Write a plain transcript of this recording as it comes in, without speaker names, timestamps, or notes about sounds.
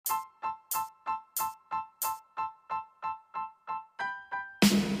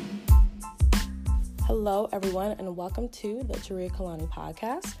Hello, everyone, and welcome to the Taria Kalani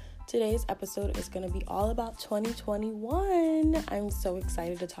Podcast. Today's episode is going to be all about 2021. I'm so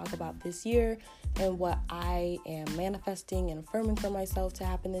excited to talk about this year and what I am manifesting and affirming for myself to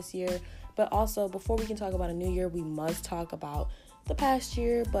happen this year. But also, before we can talk about a new year, we must talk about the past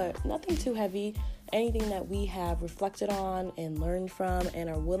year, but nothing too heavy. Anything that we have reflected on and learned from and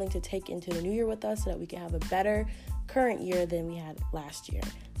are willing to take into the new year with us so that we can have a better current year than we had last year.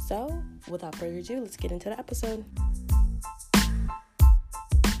 So, without further ado, let's get into the episode.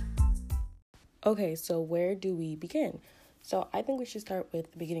 Okay, so where do we begin? So, I think we should start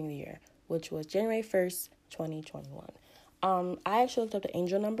with the beginning of the year, which was January 1st, 2021. I actually looked up the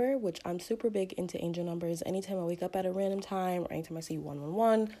angel number, which I'm super big into angel numbers. Anytime I wake up at a random time, or anytime I see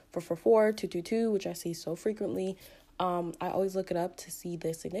 111, 444, 222, which I see so frequently, I always look it up to see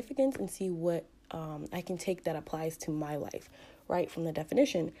the significance and see what I can take that applies to my life, right, from the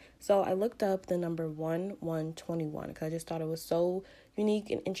definition. So I looked up the number 1121 because I just thought it was so unique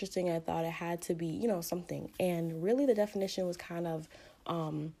and interesting. I thought it had to be, something. And really the definition was kind of,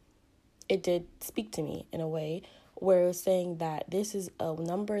 it did speak to me in a way where it was saying that this is a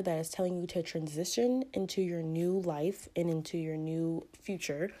number that is telling you to transition into your new life and into your new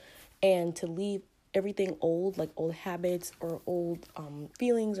future and to leave everything old, like old habits or old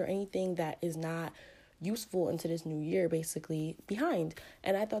feelings or anything that is not useful into this new year, basically, behind.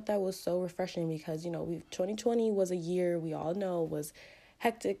 And I thought that was so refreshing because, 2020 was a year we all know was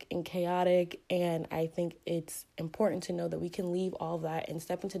hectic and chaotic, and I think it's important to know that we can leave all that and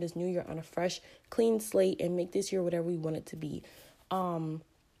step into this new year on a fresh, clean slate and make this year whatever we want it to be. On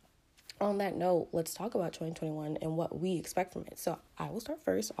that note, let's talk about 2021 and what we expect from it. So I will start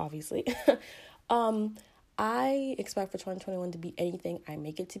first, obviously. I expect for 2021 to be anything I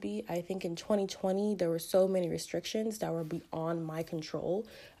make it to be. I think in 2020, there were so many restrictions that were beyond my control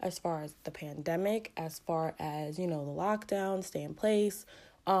as far as the pandemic, as far as, the lockdown, stay in place,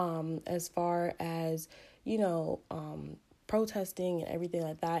 as far as, protesting and everything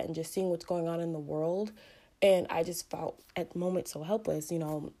like that, and just seeing what's going on in the world. And I just felt at moments so helpless,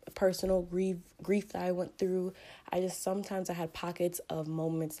 personal grief that I went through. Sometimes I had pockets of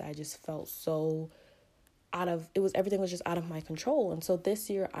moments that I just felt so everything was just out of my control. And so this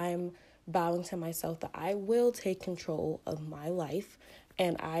year I'm vowing to myself that I will take control of my life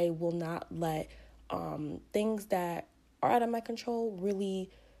and I will not let things that are out of my control really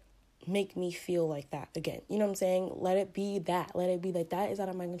make me feel like that again. You know what I'm saying? Let it be that. Let it be like that is out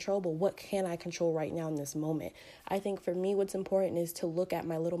of my control, but what can I control right now in this moment? I think for me, what's important is to look at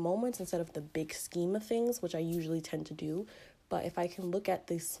my little moments instead of the big scheme of things, which I usually tend to do. But if I can look at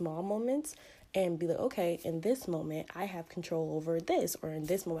these small moments and be like, okay, in this moment, I have control over this, or in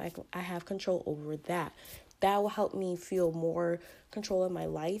this moment, I have control over that. That will help me feel more control of my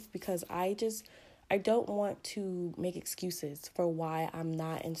life because I don't want to make excuses for why I'm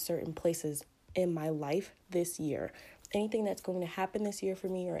not in certain places in my life this year. Anything that's going to happen this year for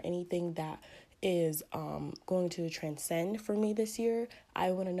me or anything that is going to transcend for me this year,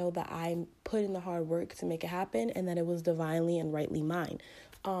 I want to know that I put in the hard work to make it happen and that it was divinely and rightly mine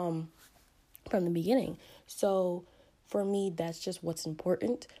from the beginning. So for me, that's just what's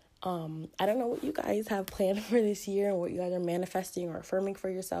important. I don't know what you guys have planned for this year and what you guys are manifesting or affirming for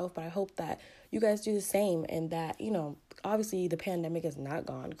yourself, but I hope that you guys do the same and that, obviously the pandemic is not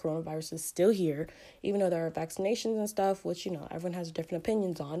gone. Coronavirus is still here, even though there are vaccinations and stuff, which, everyone has different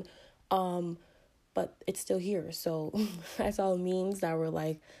opinions on. But it's still here. So I saw memes that were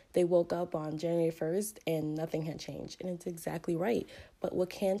like, they woke up on January 1st and nothing had changed. And it's exactly right. But what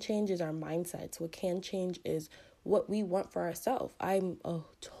can change is our mindsets. What can change is what we want for ourselves. I'm a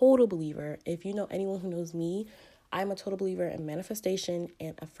total believer. If you know anyone who knows me, I'm a total believer in manifestation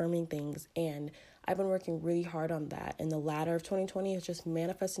and affirming things. And I've been working really hard on that. And the latter of 2020 is just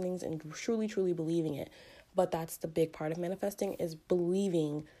manifesting things and truly, truly believing it. But that's the big part of manifesting is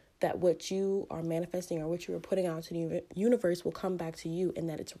believing that what you are manifesting or what you are putting out to the universe will come back to you and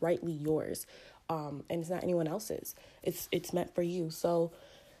that it's rightly yours. And it's not anyone else's. It's meant for you. So,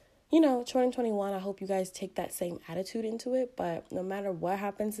 2021, I hope you guys take that same attitude into it. But no matter what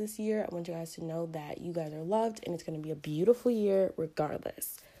happens this year, I want you guys to know that you guys are loved and it's going to be a beautiful year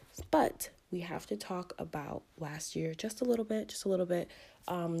regardless. But we have to talk about last year just a little bit.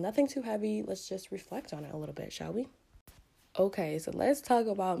 Nothing too heavy. Let's just reflect on it a little bit, shall we? Okay, so let's talk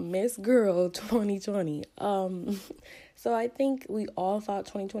about Miss Girl 2020. So I think we all thought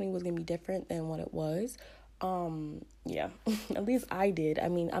 2020 was going to be different than what it was. Yeah, at least I did. I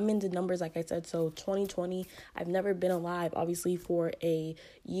mean, I'm into numbers, like I said. So 2020, I've never been alive, obviously, for a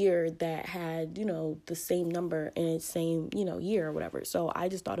year that had, the same number in its same, year or whatever. So I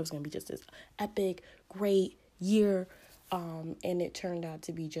just thought it was going to be just this epic, great year. And it turned out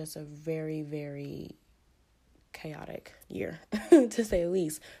to be just a very, very chaotic year, to say the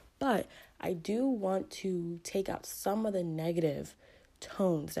least. But I do want to take out some of the negative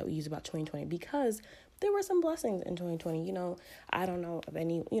tones that we use about 2020, because there were some blessings in 2020. I don't know of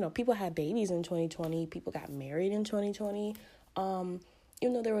any, people had babies in 2020. People got married in 2020. Even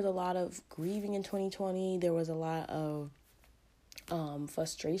though there was a lot of grieving in 2020, there was a lot of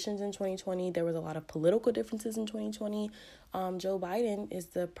frustrations in 2020. There was a lot of political differences in 2020. Joe Biden is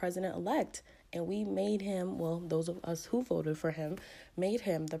the president-elect, and we made him, well, those of us who voted for him, made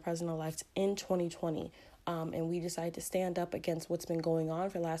him the president-elect in 2020. And we decided to stand up against what's been going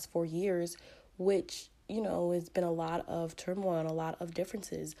on for the last 4 years, which, has been a lot of turmoil and a lot of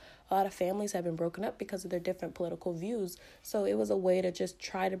differences. A lot of families have been broken up because of their different political views. So it was a way to just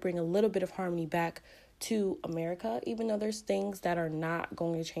try to bring a little bit of harmony back to America, even though there's things that are not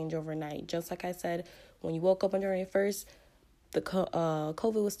going to change overnight. Just like I said, when you woke up on January 1st, the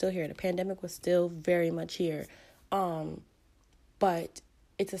COVID was still here. The pandemic was still very much here. But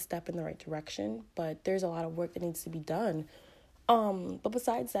it's a step in the right direction. But there's a lot of work that needs to be done. But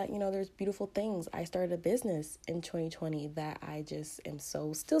besides that, there's beautiful things. I started a business in 2020 that I just am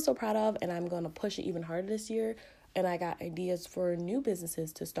still so proud of, and I'm going to push it even harder this year. And I got ideas for new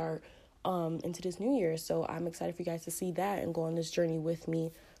businesses to start into this new year. So I'm excited for you guys to see that and go on this journey with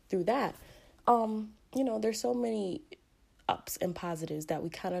me through that. There's so many ups and positives that we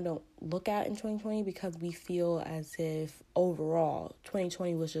kind of don't look at in 2020, because we feel as if overall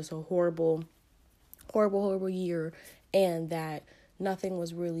 2020 was just a horrible year, and that nothing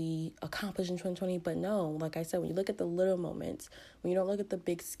was really accomplished in 2020. But no, like I said, when you look at the little moments, when you don't look at the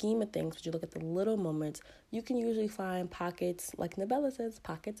big scheme of things, but you look at the little moments, you can usually find pockets, like Nabella says,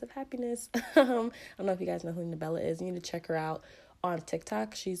 pockets of happiness. I don't know if you guys know who Nabella is. You need to check her out on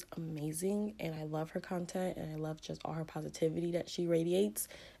TikTok. She's amazing, and I love her content, and I love just all her positivity that she radiates.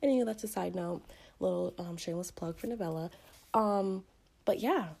 And that's a side note, little shameless plug for Nabella. But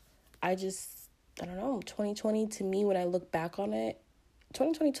yeah, I don't know, 2020 to me, when I look back on it,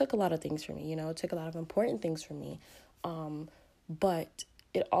 2020 took a lot of things from me, it took a lot of important things from me. But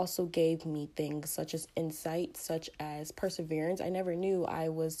it also gave me things such as insight, such as perseverance. I never knew I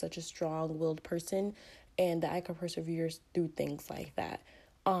was such a strong-willed person and that I could persevere through things like that.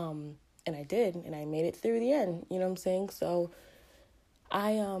 And I did, and I made it through the end, you know what I'm saying? So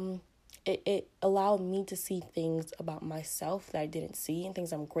it allowed me to see things about myself that I didn't see, and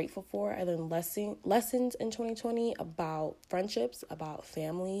things I'm grateful for. I learned lessons in 2020 about friendships, about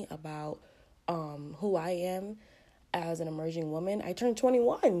family, about who I am as an emerging woman. I turned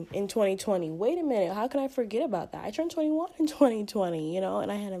 21 in 2020. Wait a minute, how can I forget about that? I turned 21 in 2020,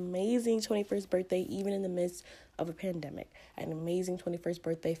 and I had an amazing 21st birthday, even in the midst of a pandemic. I had an amazing 21st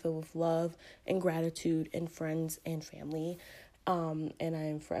birthday filled with love and gratitude and friends and family. And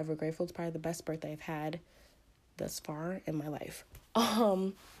I'm forever grateful. It's probably the best birthday I've had thus far in my life.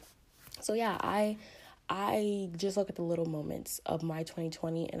 So yeah, I just look at the little moments of my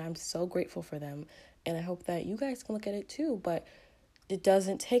 2020, and I'm so grateful for them. And I hope that you guys can look at it too. But it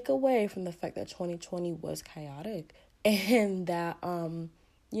doesn't take away from the fact that 2020 was chaotic, and that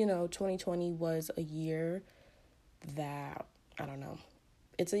 2020 was a year that, I don't know,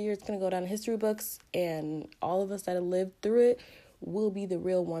 it's a year it's going to go down in history books, and all of us that have lived through it will be the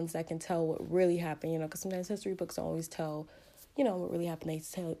real ones that can tell what really happened, because sometimes history books don't always tell, what really happened. They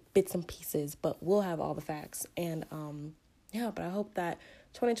tell bits and pieces, but we'll have all the facts. And, but I hope that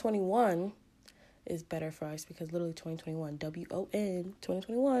 2021 is better for us, because literally 2021, WON,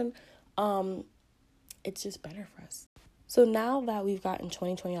 2021, it's just better for us. So now that we've gotten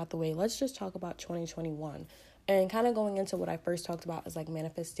 2020 out the way, let's just talk about 2021. And kind of going into what I first talked about is like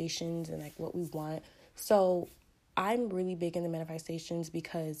manifestations and like what we want. So I'm really big into manifestations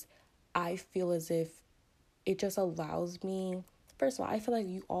because I feel as if it just allows me, first of all, I feel like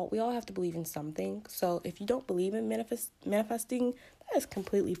we all have to believe in something. So if you don't believe in manifesting, that is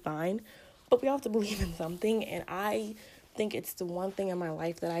completely fine. But we all have to believe in something. And I think it's the one thing in my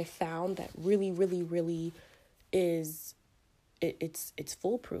life that I found that really, really, really is, it's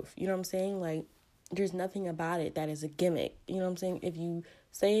foolproof. You know what I'm saying? Like, there's nothing about it that is a gimmick. You know what I'm saying? If you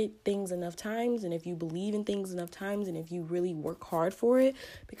say things enough times, and if you believe in things enough times, and if you really work hard for it,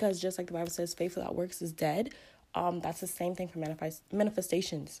 because just like the Bible says, faith without works is dead. That's the same thing for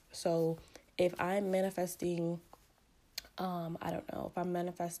manifestations. So if I'm manifesting, if I'm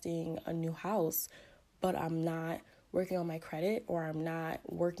manifesting a new house, but I'm not working on my credit, or I'm not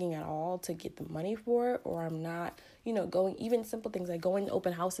working at all to get the money for it, or I'm not, going, even simple things like going to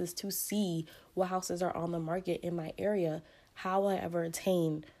open houses to see what houses are on the market in my area, how will I ever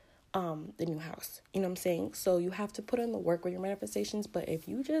attain the new house? You know what I'm saying? So you have to put in the work with your manifestations. But if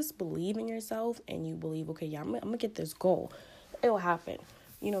you just believe in yourself and you believe, okay, yeah, I'm gonna get this goal, it will happen.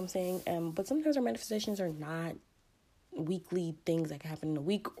 You know what I'm saying? But sometimes our manifestations are not weekly things that can happen in a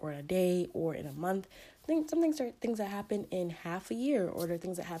week or in a day or in a month. I think some things are things that happen in half a year, or they're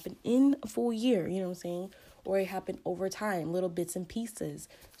things that happen in a full year, you know what I'm saying? Or it happen over time, little bits and pieces.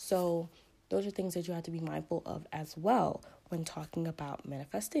 So those are things that you have to be mindful of as well when talking about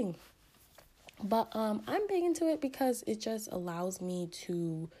manifesting. But I'm big into it because it just allows me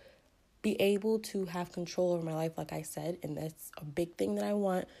to be able to have control over my life, like I said, and that's a big thing that I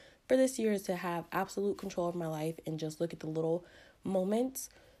want for this year, is to have absolute control of my life and just look at the little moments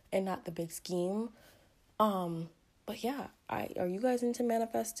and not the big scheme. But yeah, are you guys into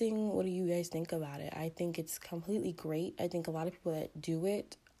manifesting? What do you guys think about it? I think it's completely great. I think a lot of people that do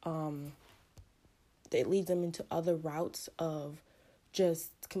it, it leads them into other routes of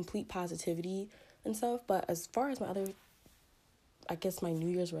just complete positivity and stuff. But as far as my New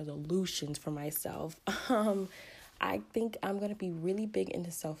Year's resolutions for myself, I think I'm going to be really big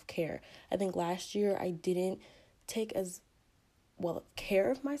into self-care. I think last year I didn't take as well care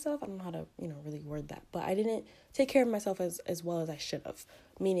of myself. I don't know how to, really word that, but I didn't take care of myself as well as I should have.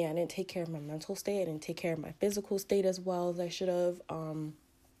 Meaning I didn't take care of my mental state. I didn't take care of my physical state as well as I should have.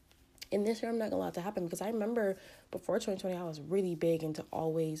 And this year I'm not going to allow it to happen, because I remember before 2020, I was really big into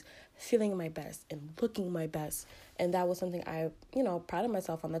always feeling my best and looking my best. And that was something I, prided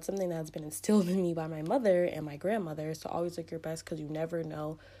myself on. That's something that's been instilled in me by my mother and my grandmother, is to always look your best, because you never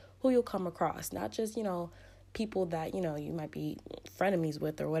know who you'll come across. Not just, people that, you might be frenemies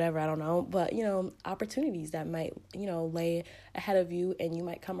with or whatever, I don't know. But, opportunities that might, lay ahead of you, and you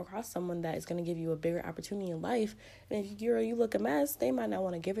might come across someone that is going to give you a bigger opportunity in life. And if you look a mess, they might not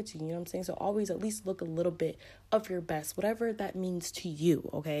want to give it to you. You know what I'm saying? So always at least look a little bit of your best, whatever that means to you,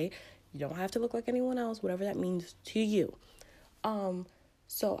 okay? You don't have to look like anyone else, whatever that means to you.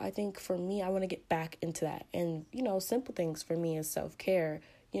 So I think for me, I want to get back into that. And, simple things for me is self-care,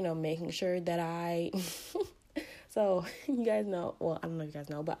 making sure that I... So you guys know, well, I don't know if you guys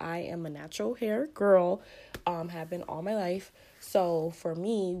know, but I am a natural hair girl, have been all my life. So for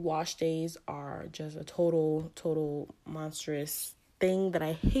me, wash days are just a total monstrous thing that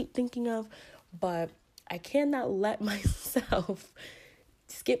I hate thinking of, but I cannot let myself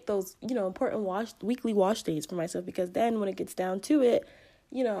skip those, important weekly wash days for myself, because then when it gets down to it,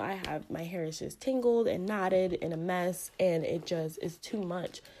 my hair is just tangled and knotted in a mess, and it just is too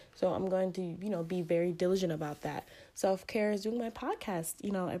much. So I'm going to, be very diligent about that. Self-care is doing my podcast,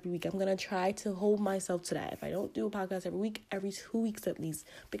 every week. I'm going to try to hold myself to that. If I don't do a podcast every week, every 2 weeks at least,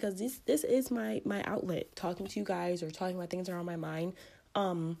 because this is my outlet. Talking to you guys or talking about things that are on my mind,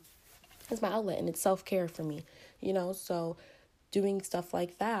 is my outlet, and it's self-care for me, so doing stuff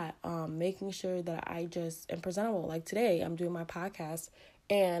like that, making sure that I just am presentable. Like today, I'm doing my podcast,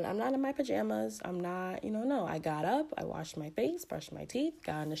 and I'm not in my pajamas. I'm not, no. I got up, I washed my face, brushed my teeth,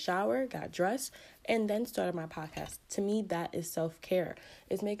 got in the shower, got dressed, and then started my podcast. To me, that is self-care.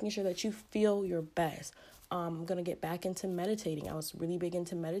 It's making sure that you feel your best. I'm going to get back into meditating. I was really big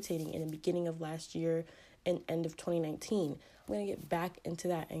into meditating in the beginning of last year and end of 2019. I'm going to get back into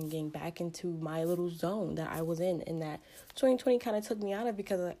that and getting back into my little zone that I was in, and that 2020 kind of took me out of,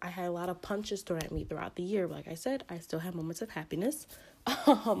 because I had a lot of punches thrown at me throughout the year. Like I said, I still have moments of happiness,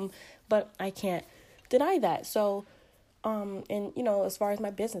 but I can't deny that. So, and as far as my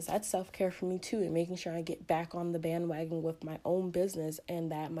business, that's self-care for me too, and making sure I get back on the bandwagon with my own business,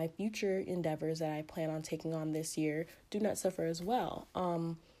 and that my future endeavors that I plan on taking on this year do not suffer as well.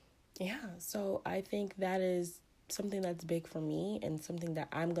 So I think that is something that's big for me, and something that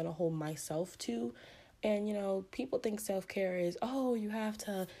I'm going to hold myself to. And, people think self-care is, you have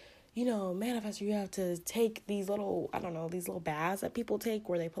to, manifest, you have to take these little baths that people take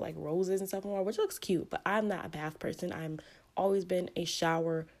where they put like roses and stuff on, which looks cute, but I'm not a bath person. I'm always been a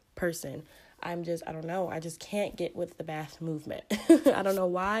shower person. I don't know. I just can't get with the bath movement. I don't know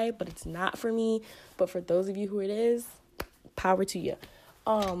why, but it's not for me. But for those of you who it is, power to you.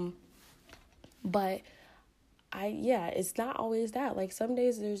 But it's not always that. Like some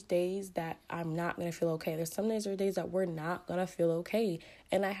days, there's days that I'm not going to feel okay. There's some days or days that we're not going to feel okay.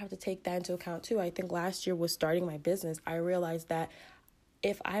 And I have to take that into account too. I think last year was starting my business. I realized that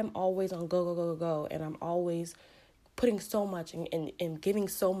if I'm always on go, and I'm always putting so much and giving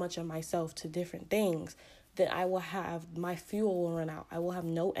so much of myself to different things, then I will have my fuel will run out. I will have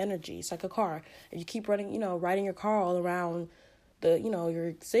no energy. It's like a car. If you keep running, riding your car all around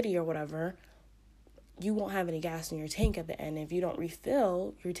your city or whatever, you won't have any gas in your tank at the end. If you don't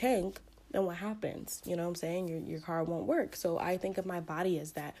refill your tank, then what happens? You know what I'm saying? Your car won't work. So I think of my body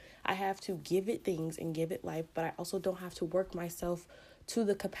as that. I have to give it things and give it life, but I also don't have to work myself to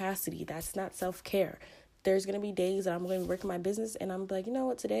the capacity. That's not self-care. There's going to be days that I'm going to work in my business and I'm like, you know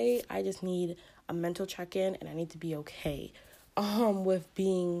what, today I just need a mental check-in and I need to be okay with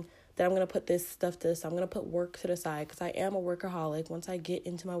being that I'm going to put this stuff to this. I'm going to put work to the side because I am a workaholic. Once I get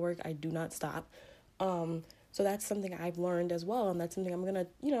into my work, I do not stop. So that's something I've learned as well. And that's something I'm going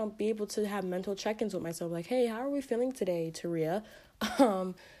to, be able to have mental check-ins with myself. Like, hey, how are we feeling today, Taria?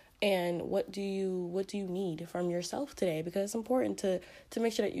 And what do you need from yourself today? Because it's important to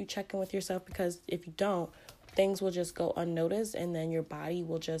make sure that you check in with yourself, because if you don't, things will just go unnoticed and then your body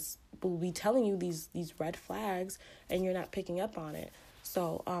will be telling you these red flags and you're not picking up on it.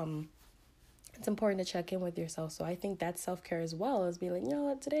 So, it's important to check in with yourself. So I think that's self-care as well, as being like, you know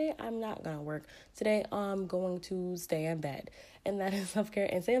what, today I'm not going to work. Today I'm going to stay in bed. And that is self-care.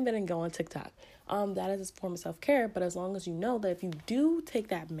 And stay in bed and go on TikTok. That is a form of self-care. But as long as you know that if you do take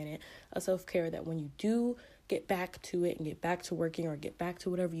that minute of self-care, that when you do get back to it and get back to working or get back to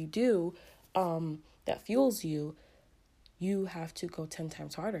whatever you do that fuels you, you have to go 10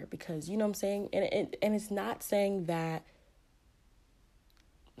 times harder. Because, you know what I'm saying? And it's not saying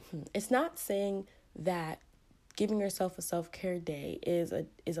that giving yourself a self-care day is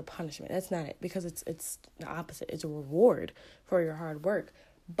a punishment. That's not it, because it's the opposite. It's a reward for your hard work.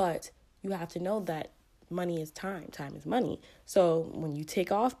 But you have to know that money is time. Time is money. So when you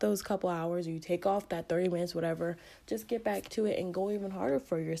take off those couple hours, or you take off that 30 minutes, whatever, just get back to it and go even harder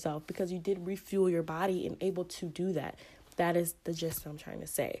for yourself, because you did refuel your body and able to do that. That is the gist I'm trying to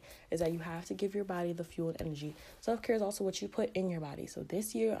say, is that you have to give your body the fuel and energy. Self-care is also what you put in your body. So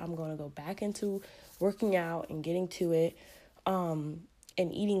this year, I'm going to go back into working out and getting to it,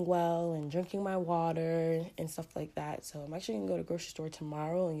 and eating well and drinking my water and stuff like that. So I'm actually going to go to the grocery store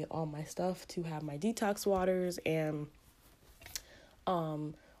tomorrow and get all my stuff to have my detox waters and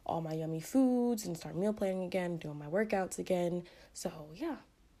all my yummy foods and start meal planning again, doing my workouts again. So yeah,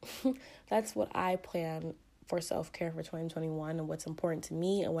 that's what I plan for self-care for 2021 and what's important to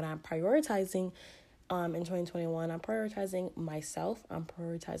me and what I'm prioritizing in 2021. I'm prioritizing myself. I'm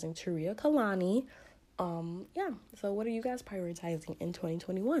prioritizing Taria Kalani. So what are you guys prioritizing in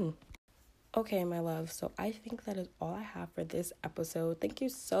 2021? Okay, my love. So I think that is all I have for this episode. Thank you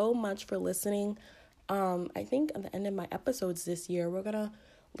so much for listening. I think at the end of my episodes this year, we're going to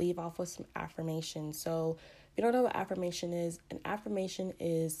leave off with some affirmations. So if you don't know what affirmation is, an affirmation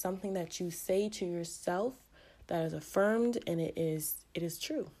is something that you say to yourself that is affirmed, and it is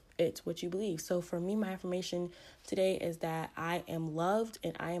true. It's what you believe. So for me, my affirmation today is that I am loved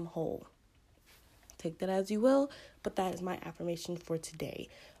and I am whole. Take that as you will, but that is my affirmation for today.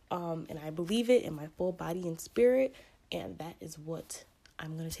 And I believe it in my full body and spirit, and that is what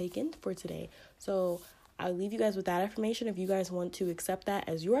I'm going to take in for today. So I'll leave you guys with that affirmation. If you guys want to accept that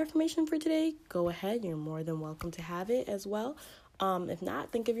as your affirmation for today, go ahead. You're more than welcome to have it as well. If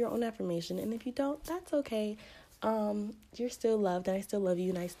not, think of your own affirmation. And if you don't, that's okay. You're still loved, and I still love you,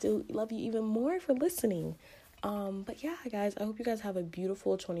 and I still love you even more for listening. But yeah, guys, I hope you guys have a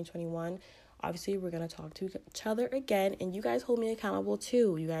beautiful 2021. Obviously, we're going to talk to each other again, and you guys hold me accountable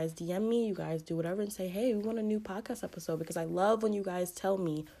too. You guys DM me, you guys do whatever and say, hey, we want a new podcast episode, because I love when you guys tell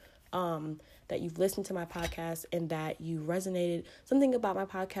me that you've listened to my podcast and that you resonated, something about my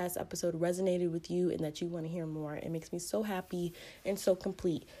podcast episode resonated with you and that you want to hear more. It makes me so happy and so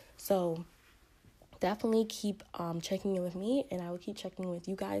complete. So definitely keep checking in with me, and I will keep checking in with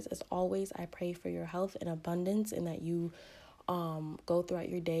you guys. As always, I pray for your health and abundance, and that you go throughout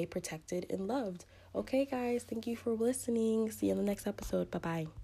your day protected and loved. Okay, guys, thank you for listening. See you in the next episode. Bye-bye.